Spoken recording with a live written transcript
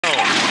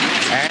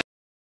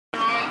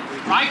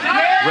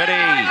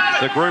Ready,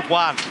 the Group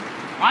 1.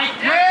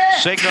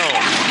 Signal,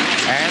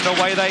 and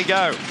away they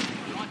go.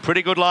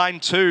 Pretty good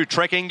line 2.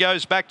 Trekking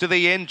goes back to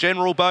the end.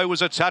 General Bow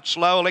was a touch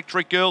slow.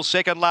 Electric Girl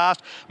second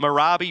last.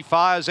 Marabi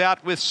fires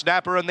out with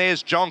Snapper, and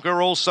there's Jonker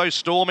also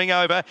storming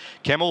over.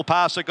 Camel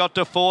Passer got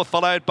to 4th,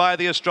 followed by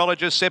the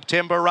Astrologist.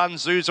 September Run,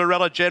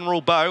 Zuzarella,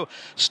 General Bow.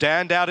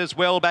 Stand out as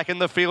well back in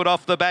the field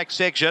off the back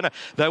section.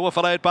 They were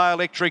followed by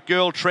Electric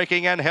Girl,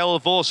 Trekking and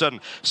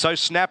Helvorsen. So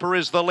Snapper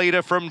is the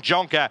leader from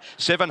Jonker.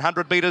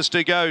 700 metres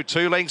to go.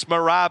 2 lengths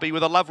Marabi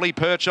with a lovely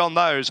perch on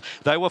those.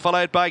 They were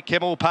followed by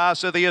Camel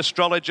Passer, the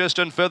Astrologist,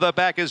 and further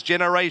back is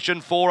Generation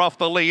 4 off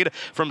the lead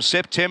from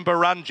September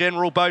Run.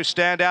 General Bow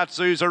stand out.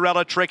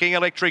 Zuzarella, Trekking,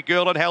 Electric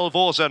Girl and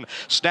Helvorsen.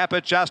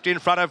 Snapper just in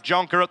front of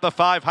Jonker at the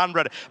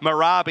 500.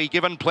 Marabi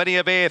given plenty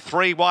of air.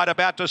 3 wide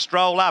about to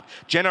stroll up.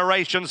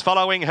 Generations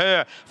following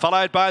her.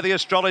 Followed by the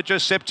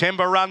Astrologist.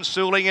 September Run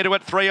sooling into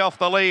it. 3 off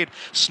the lead.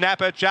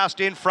 Snapper just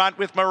in front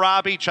with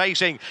Marabi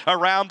chasing.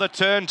 Around the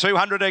turn.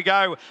 200 to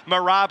go.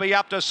 Marabi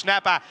up to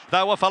Snapper.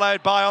 They were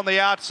followed by on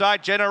the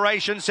outside.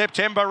 Generation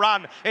September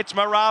Run. It's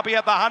Marabi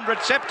at the 100.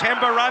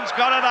 September Run's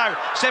got it though.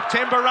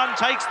 September Run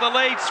takes the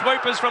lead.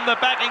 Swoopers from the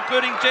back,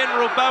 including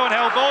General Bow and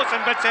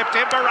Helvorsen, but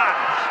September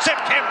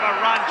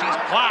Run, she's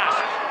class.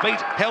 Beat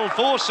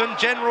Helvorsen,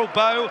 General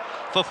Bow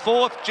for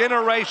 4th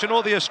Generation,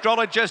 or the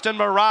Astrologist, and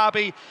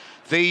Marabi.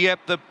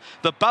 The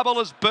bubble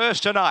has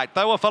burst tonight.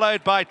 They were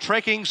followed by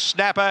Trekking,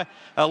 Snapper,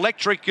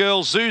 Electric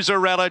Girl,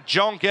 Zuzarella,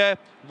 Jonker,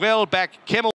 well back, Camel